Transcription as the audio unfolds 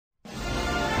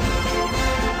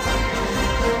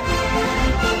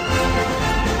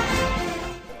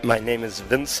My name is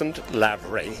Vincent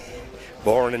Lavery,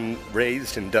 born and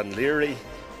raised in Dun Laoghaire,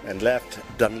 and left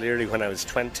Dun Laoghaire when I was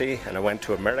 20, and I went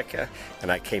to America,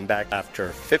 and I came back after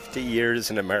 50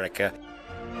 years in America.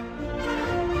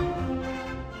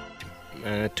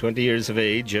 20 years of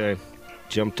age, I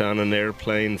jumped on an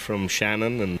airplane from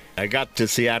Shannon, and I got to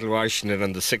Seattle, Washington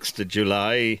on the 6th of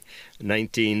July,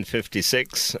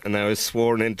 1956, and I was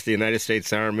sworn into the United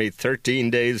States Army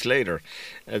 13 days later.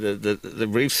 The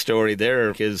brief story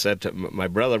there is that my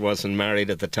brother wasn't married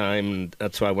at the time, and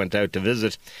that's why I went out to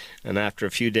visit. And after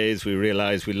a few days, we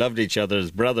realized we loved each other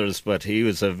as brothers, but he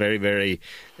was a very, very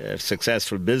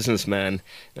successful businessman.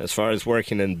 As far as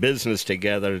working in business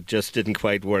together, it just didn't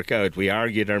quite work out. We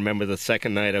argued, I remember the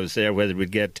second night I was there, whether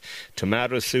we'd get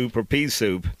tomato soup or pea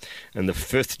soup. And the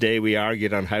fifth day, we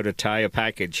argued on how to tie a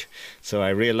package. So I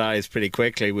realized pretty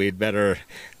quickly we'd better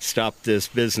stop this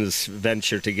business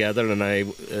venture together, and I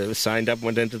signed up,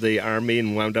 went into the Army,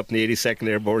 and wound up in the 82nd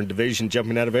Airborne Division,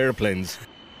 jumping out of airplanes.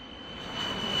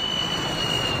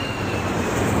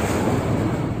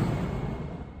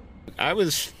 I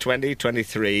was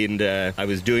 23, and I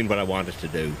was doing what I wanted to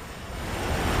do.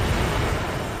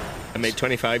 I made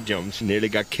 25 jumps, nearly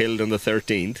got killed on the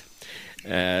 13th.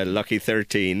 Lucky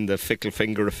 13, the fickle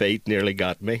finger of fate nearly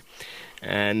got me.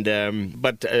 And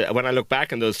but when I look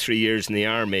back on those 3 years in the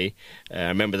Army, I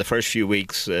remember the first few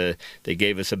weeks they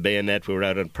gave us a bayonet. We were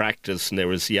out on practice, and there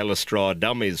was yellow straw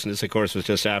dummies, and this of course was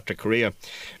just after Korea.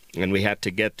 And we had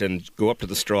to get and go up to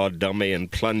the straw dummy and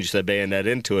plunge the bayonet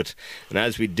into it. And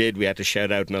as we did, we had to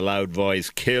shout out in a loud voice,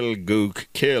 "Kill, Gook,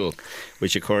 kill,"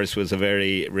 which of course was a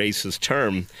very racist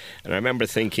term. And I remember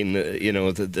thinking,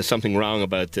 there's something wrong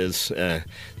about this.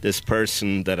 This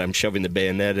person that I'm shoving the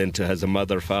bayonet into has a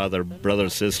mother, father,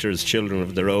 brothers, sisters, children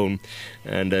of their own.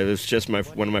 And it was just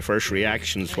one of my first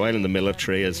reactions while in the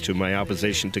military as to my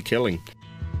opposition to killing.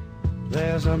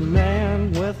 There's a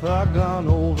man with a gun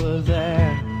over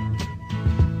there,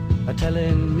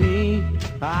 telling me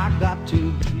I got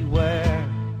to beware.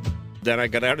 Then I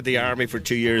got out of the Army for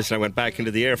 2 years, and I went back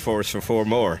into the Air Force for 4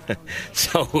 more.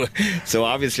 So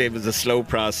obviously it was a slow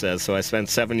process. So I spent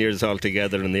 7 years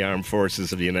altogether in the Armed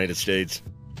Forces of the United States.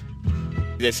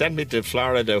 They sent me to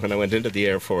Florida when I went into the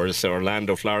Air Force,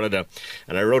 Orlando, Florida,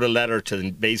 and I wrote a letter to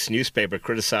the base newspaper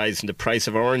criticizing the price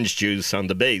of orange juice on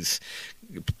the base,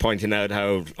 pointing out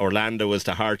how Orlando was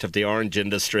the heart of the orange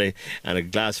industry, and a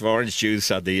glass of orange juice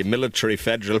at the military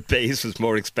federal base was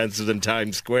more expensive than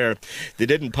Times Square. They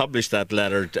didn't publish that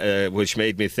letter, which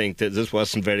made me think that this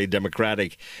wasn't very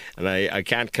democratic, and I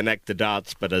can't connect the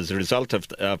dots, but as a result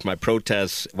of my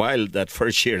protests while that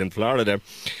first year in Florida,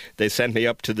 they sent me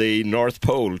up to the North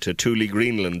Pole, to Thule,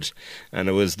 Greenland, and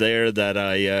it was there that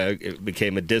I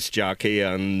became a disc jockey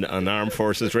on Armed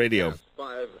Forces Radio.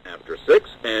 6,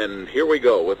 and here we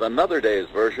go with another day's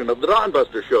version of the Dawn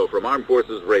Buster Show from Armed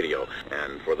Forces Radio.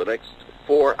 And for the next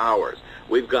 4 hours,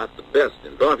 we've got the best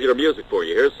in popular music for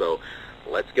you here, so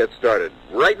let's get started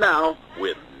right now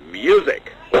with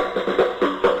music.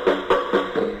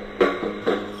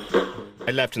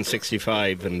 I left in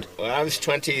 65, and I was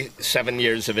 27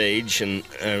 years of age, and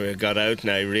I got out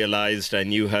and I realised I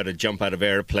knew how to jump out of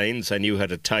airplanes, I knew how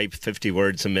to type 50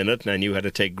 words a minute, and I knew how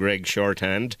to take Gregg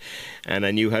shorthand, and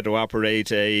I knew how to operate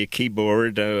a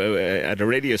keyboard at a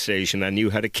radio station. I knew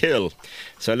how to kill.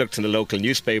 So I looked in the local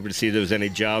newspaper to see if there was any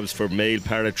jobs for male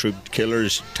paratroop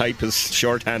killers, typists,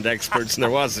 shorthand experts, and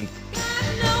there wasn't.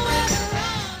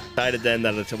 I decided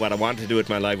then that what I wanted to do with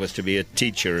my life was to be a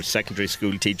teacher, a secondary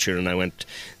school teacher, and I went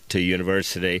to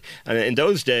university. And in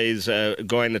those days,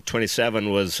 going at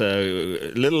 27 was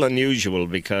a little unusual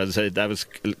because I was,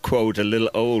 quote, a little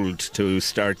old to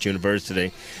start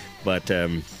university. But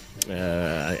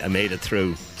I made it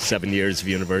through 7 years of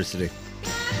university.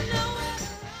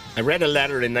 I read a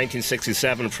letter in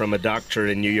 1967 from a doctor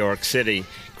in New York City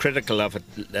critical of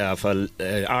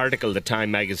an article that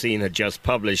Time magazine had just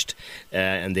published,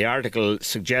 and the article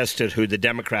suggested who the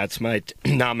Democrats might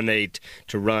nominate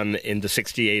to run in the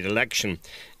 68 election.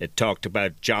 It talked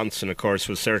about Johnson, of course,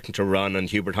 was certain to run, and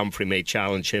Hubert Humphrey may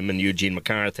challenge him, and Eugene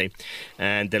McCarthy.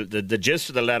 And the gist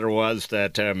of the letter was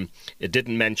that it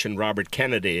didn't mention Robert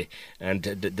Kennedy, and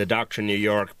the doctor in New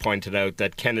York pointed out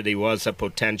that Kennedy was a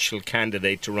potential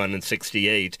candidate to run in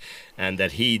 68, and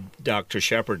that he, Dr.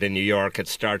 Shepherd in New York, had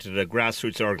started a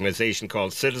grassroots organization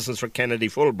called Citizens for Kennedy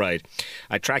Fulbright.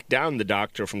 I tracked down the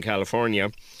doctor from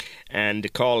California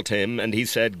and called him, and he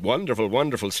said, wonderful,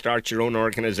 wonderful, start your own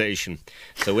organization.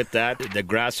 So with that, the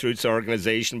grassroots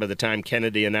organization, by the time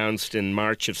Kennedy announced in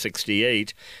March of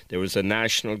 68, there was a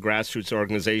national grassroots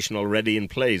organization already in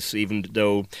place, even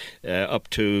though up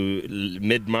to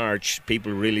mid-March,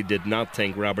 people really did not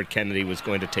think Robert Kennedy was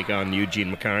going to take on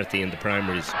Eugene McCarthy in the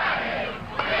primaries.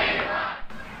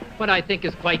 What I think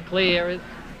is quite clear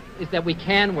is that we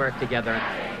can work together.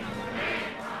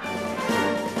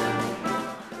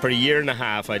 For a year and a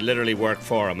half, I literally worked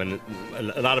for him, and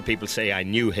a lot of people say I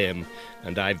knew him,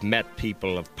 and I've met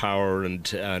people of power and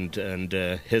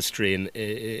history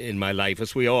in my life,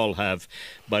 as we all have.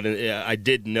 But I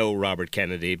did know Robert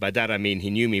Kennedy. By that I mean he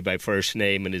knew me by first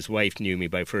name, and his wife knew me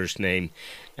by first name.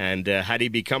 And had he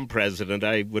become president,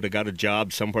 I would have got a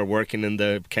job somewhere working in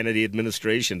the Kennedy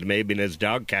administration, maybe as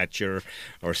dog catcher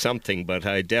or something. But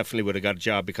I definitely would have got a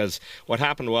job, because what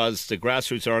happened was the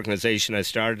grassroots organization I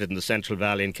started in the Central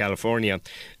Valley in California,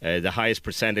 the highest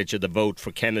percentage of the vote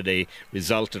for Kennedy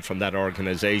resulted from that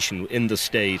organization in the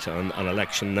state on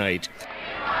election night.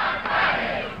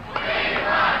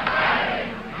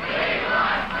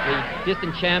 The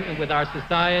disenchantment with our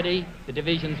society, the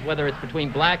divisions, whether it's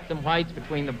between blacks and whites,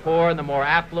 between the poor and the more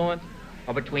affluent,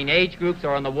 or between age groups,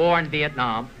 or in the war in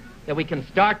Vietnam, that we can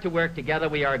start to work together.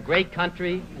 We are a great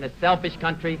country, and a selfish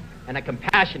country, and a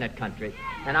compassionate country.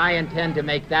 And I intend to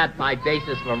make that my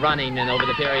basis for running and over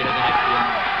the period of the next few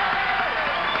months.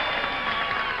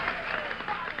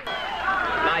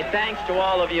 My thanks to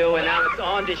all of you, and now it's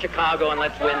on to Chicago, and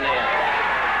let's win there.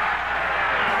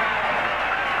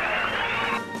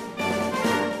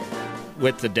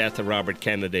 With the death of Robert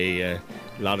Kennedy, a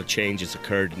lot of changes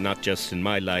occurred, not just in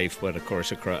my life, but of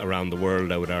course around the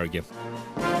world, I would argue.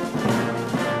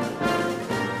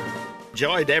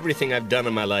 Enjoyed everything I've done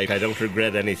in my life. I don't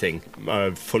regret anything.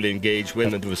 I'm fully engaged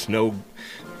with it. There was no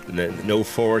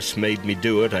force made me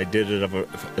do it. I did it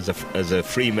as a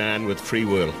free man with free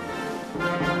will.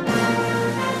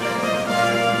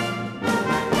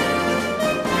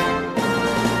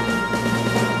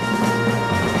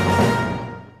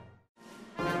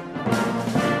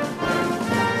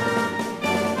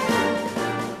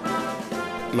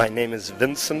 My name is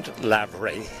Vincent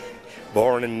Lavery,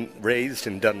 born and raised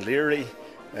in Dun Laoghaire,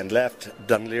 and left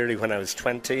Dun Laoghaire when I was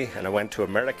 20, and I went to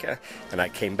America, and I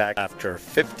came back after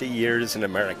 50 years in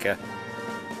America.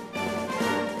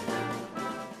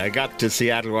 I got to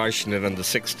Seattle, Washington on the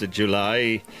 6th of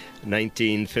July,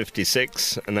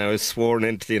 1956, and I was sworn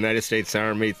into the United States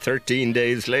Army 13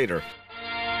 days later.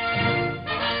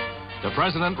 The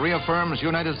President reaffirms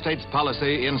United States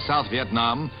policy in South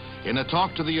Vietnam in a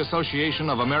talk to the Association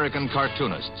of American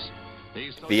Cartoonists.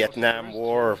 Vietnam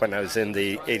War, when I was in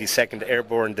the 82nd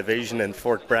Airborne Division in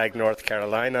Fort Bragg, North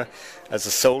Carolina. As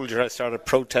a soldier, I started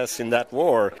protesting that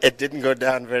war. It didn't go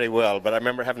down very well, but I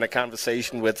remember having a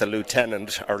conversation with a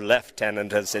lieutenant, or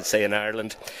lieutenant, as they say in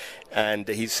Ireland, and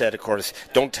he said, of course,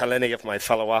 don't tell any of my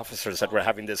fellow officers that we're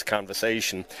having this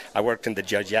conversation. I worked in the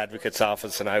Judge Advocate's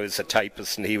office, and I was a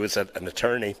typist, and he was an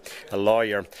attorney, a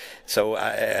lawyer. So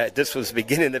this was the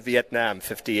beginning of Vietnam,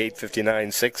 58,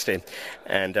 59, 60.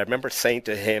 And I remember saying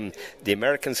to him, the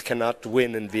Americans cannot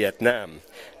win in Vietnam.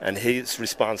 And his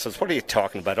response was, what are you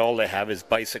talking about? All they have is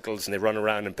bicycles, and they run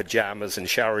around in pajamas and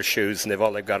shower shoes, and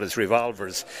all they've got is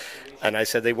revolvers. And I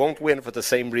said, they won't win for the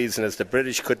same reason as the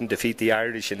British couldn't defeat the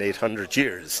Irish in 800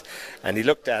 years. And he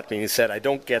looked at me and he said, I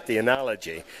don't get the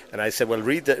analogy. And I said, well,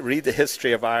 read the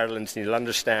history of Ireland, and you'll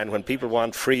understand when people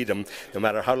want freedom, no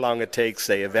matter how long it takes,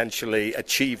 they eventually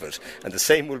achieve it. And the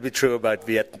same will be true about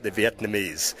the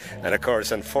Vietnamese. And of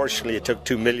course, unfortunately, it took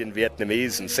 2 million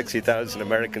Vietnamese and 60,000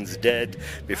 Americans dead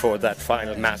before that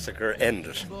final massacre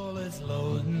ended.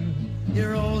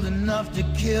 You're old enough to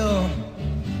kill,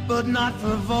 but not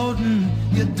for voting.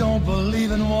 You don't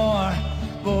believe in war,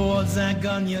 but what's that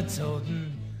gun you're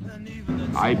toting?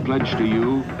 I pledge to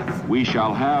you, we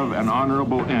shall have an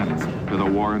honorable end to the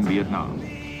war in Vietnam.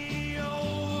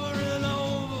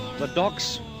 The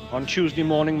docks on Tuesday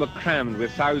morning were crammed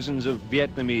with thousands of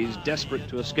Vietnamese desperate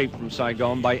to escape from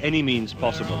Saigon by any means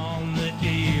possible. On the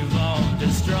eve of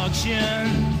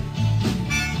destruction.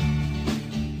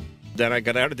 Then I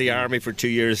got out of the Army for 2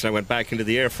 years, and I went back into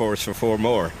the Air Force for 4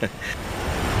 more.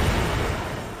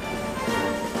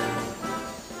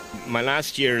 My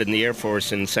last year in the Air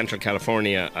Force in Central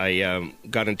California, I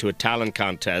got into a talent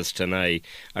contest, and I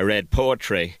read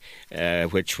poetry,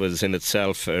 which was in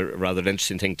itself a rather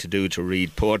interesting thing to do, to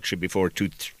read poetry before two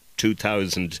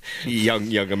 2,000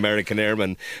 young American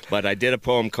airmen. But I did a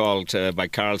poem called, by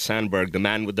Carl Sandburg, The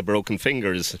Man with the Broken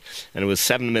Fingers, and it was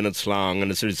 7 minutes long, and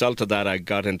as a result of that I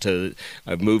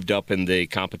moved up in the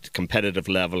competitive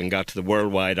level and got to the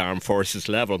worldwide armed forces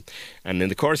level. And in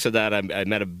the course of that I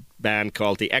met a band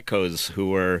called the Echoes, who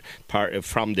were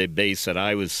from the base that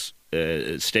I was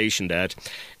stationed at,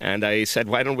 and I said,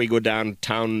 why don't we go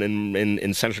downtown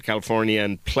in Central California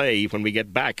and play when we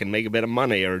get back and make a bit of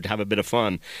money or have a bit of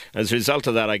fun. As a result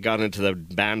of that, I got into the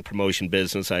band promotion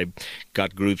business. I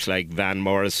got groups like Van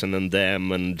Morrison and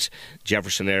Them and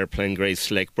Jefferson Airplane, Grace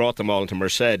Slick, brought them all to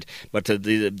Merced. But to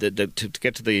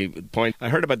get to the point, I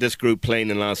heard about this group playing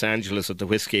in Los Angeles at the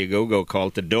Whiskey A Go-Go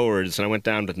called The Doors, and I went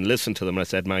down and listened to them, and I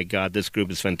said, my God, this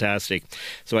group is fantastic.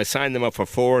 So I signed them up for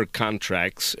 4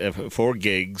 contracts, 4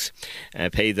 gigs,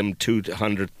 paid them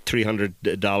 $200,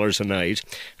 $300 a night,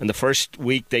 and the first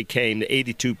week they came,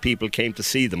 82 people came to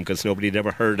see them because nobody had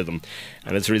ever heard of them.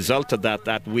 And as a result of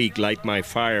that week, Light My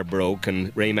Fire broke,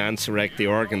 and Ray Manzarek, the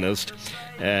organist,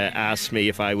 asked me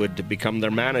if I would become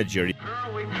their manager.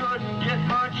 Girl, we couldn't get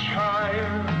much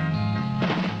higher.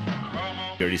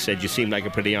 He said, you seem like a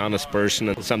pretty honest person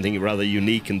and something rather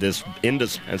unique in this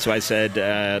industry. And so I said,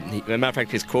 as a matter of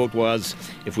fact, his quote was,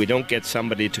 if we don't get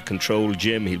somebody to control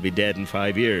Jim, he'll be dead in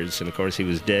 5 years. And of course he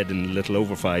was dead in a little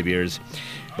over 5 years,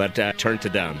 but turned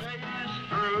it down.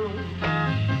 No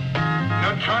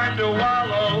time to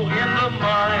wallow in the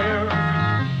mire.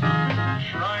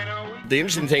 The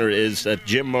interesting thing is that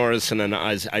Jim Morrison and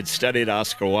I'd studied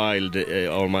Oscar Wilde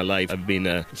all my life. I've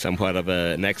been somewhat of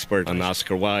an expert on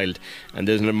Oscar Wilde, and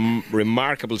there's a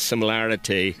remarkable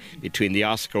similarity between the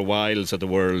Oscar Wildes of the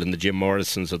world and the Jim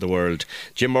Morrisons of the world.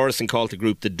 Jim Morrison called the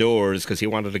group The Doors because he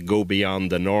wanted to go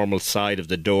beyond the normal side of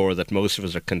the door that most of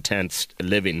us are content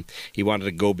living. He wanted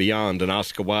to go beyond, and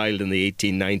Oscar Wilde in the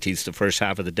 1890s, the first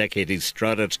half of the decade, he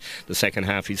strutted, the second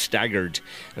half he staggered.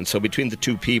 And so between the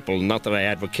two people, not that I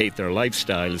advocate their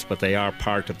lifestyles, but they are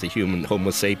part of the human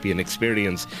Homo sapien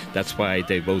experience. That's why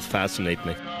they both fascinate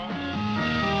me.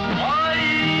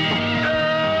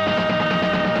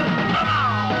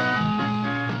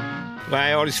 Well,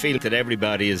 I always feel that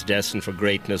everybody is destined for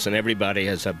greatness and everybody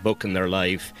has a book in their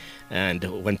life. And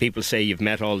when people say you've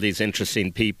met all these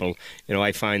interesting people, you know,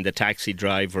 I find the taxi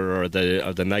driver or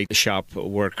the night shop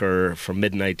worker from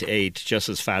midnight to 8 just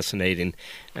as fascinating.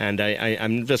 And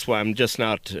I'm just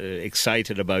not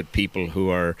excited about people who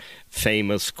are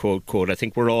famous, quote, quote. I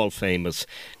think we're all famous.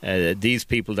 These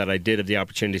people that I did have the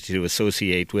opportunity to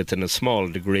associate with in a small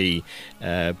degree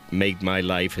made my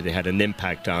life. They had an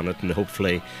impact on it, and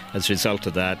hopefully as a result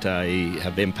of that I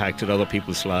have impacted other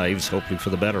people's lives, hopefully for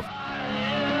the better.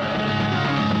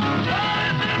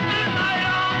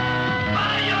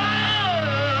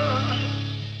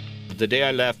 The day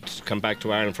I left to come back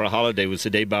to Ireland for a holiday was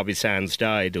the day Bobby Sands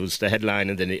died. It was the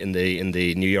headline in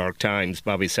the New York Times,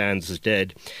 Bobby Sands is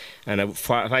dead. And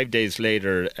 5 days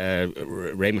later,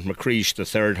 Raymond McCreesh, the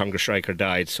third hunger striker,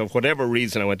 died. So for whatever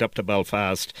reason, I went up to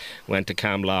Belfast, went to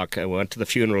Camlock, I went to the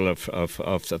funeral of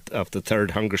the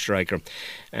third hunger striker.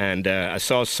 And I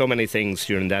saw so many things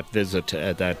during that visit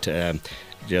that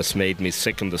just made me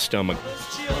sick in the stomach.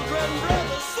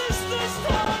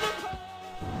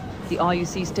 The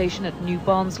RUC station at New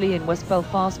Barnsley in West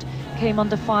Belfast came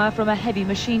under fire from a heavy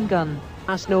machine gun.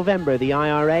 Last November, the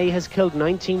IRA has killed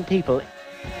 19 people.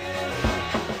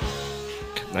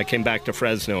 I came back to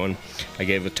Fresno and I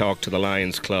gave a talk to the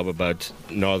Lions Club about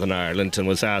Northern Ireland and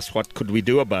was asked what could we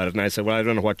do about it, and I said, well, I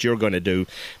don't know what you're going to do,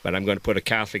 but I'm going to put a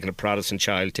Catholic and a Protestant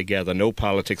child together, no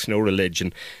politics, no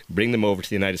religion, bring them over to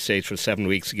the United States for 7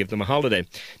 weeks to give them a holiday.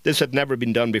 This had never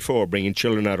been done before, bringing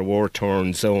children out of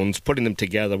war-torn zones, putting them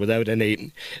together without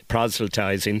any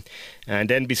proselytizing, and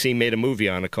NBC made a movie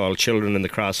on it called Children in the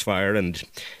Crossfire, and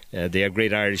the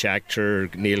great Irish actor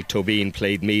Neil Toibin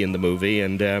played me in the movie,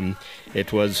 and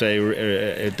it was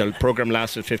the program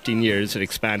lasted 15 years. It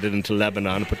expanded into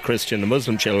Lebanon and put Christian and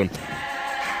Muslim children.